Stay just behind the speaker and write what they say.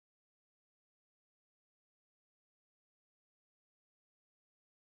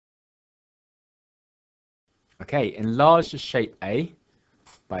Okay, enlarge the shape A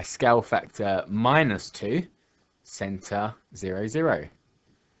by scale factor -2, center 0, 0.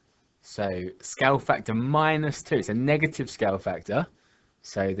 So scale factor -2, it's a negative scale factor.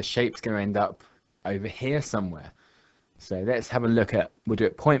 So the shape's going to end up over here somewhere. So let's have a look at, we'll do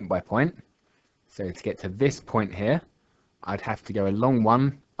it point by point. So to get to this point here, I'd have to go along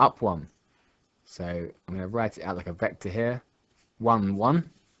one, up one. So I'm going to write it out like a vector here. 1, 1.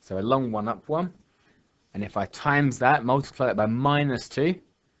 So along one, up one. And if I times that, multiply that by -2,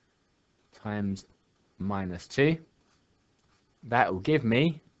 times -2, that will give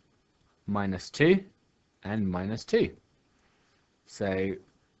me -2 and -2. So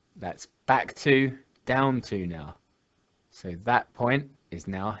that's back 2, down 2 now. So that point is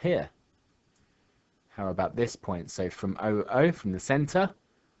now here. How about this point? So from 0, 0, from the center,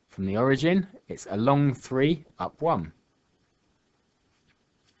 from the origin, it's along 3, up 1.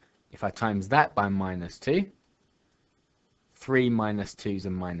 If I times that by -2, 3 minus 2 is a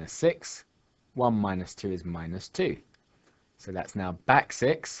 -6, 1 minus 2 is -2. So that's now back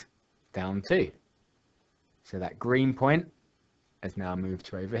 6, down 2. So that green point has now moved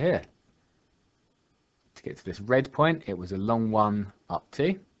to over here. To get to this red point, it was along 1, up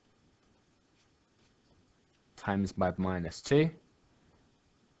 2, times by -2.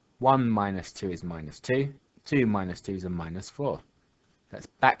 1 minus 2 is -2, 2 minus 2 is a -4. That's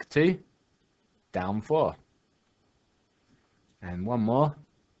back 2, down 4. And one more.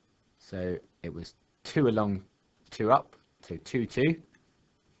 So it was 2 along, 2 up, so 2, 2.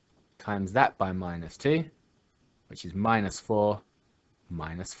 Times that by -2, which is -4,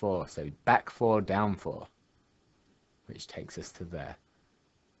 -4. So back 4, down 4, which takes us to there.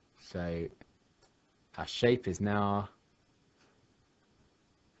 So our shape is now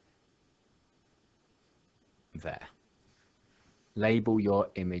there. Label your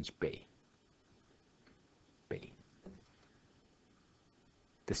image B. B.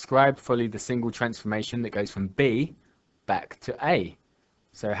 Describe fully the single transformation that goes from B back to A.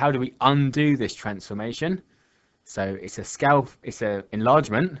 So how do we undo this transformation? So it's a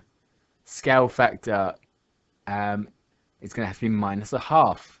enlargement. Scale factor is going to have to be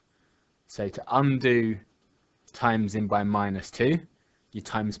 -1/2. So to undo times in by -2, you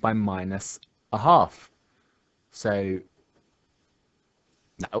times by -1/2. So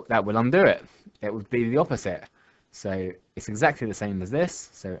that will undo it. It would be the opposite. So it's exactly the same as this.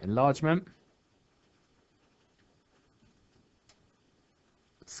 So enlargement,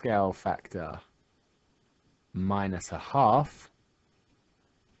 scale factor -1/2,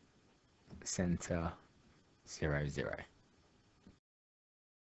 center 0, 0.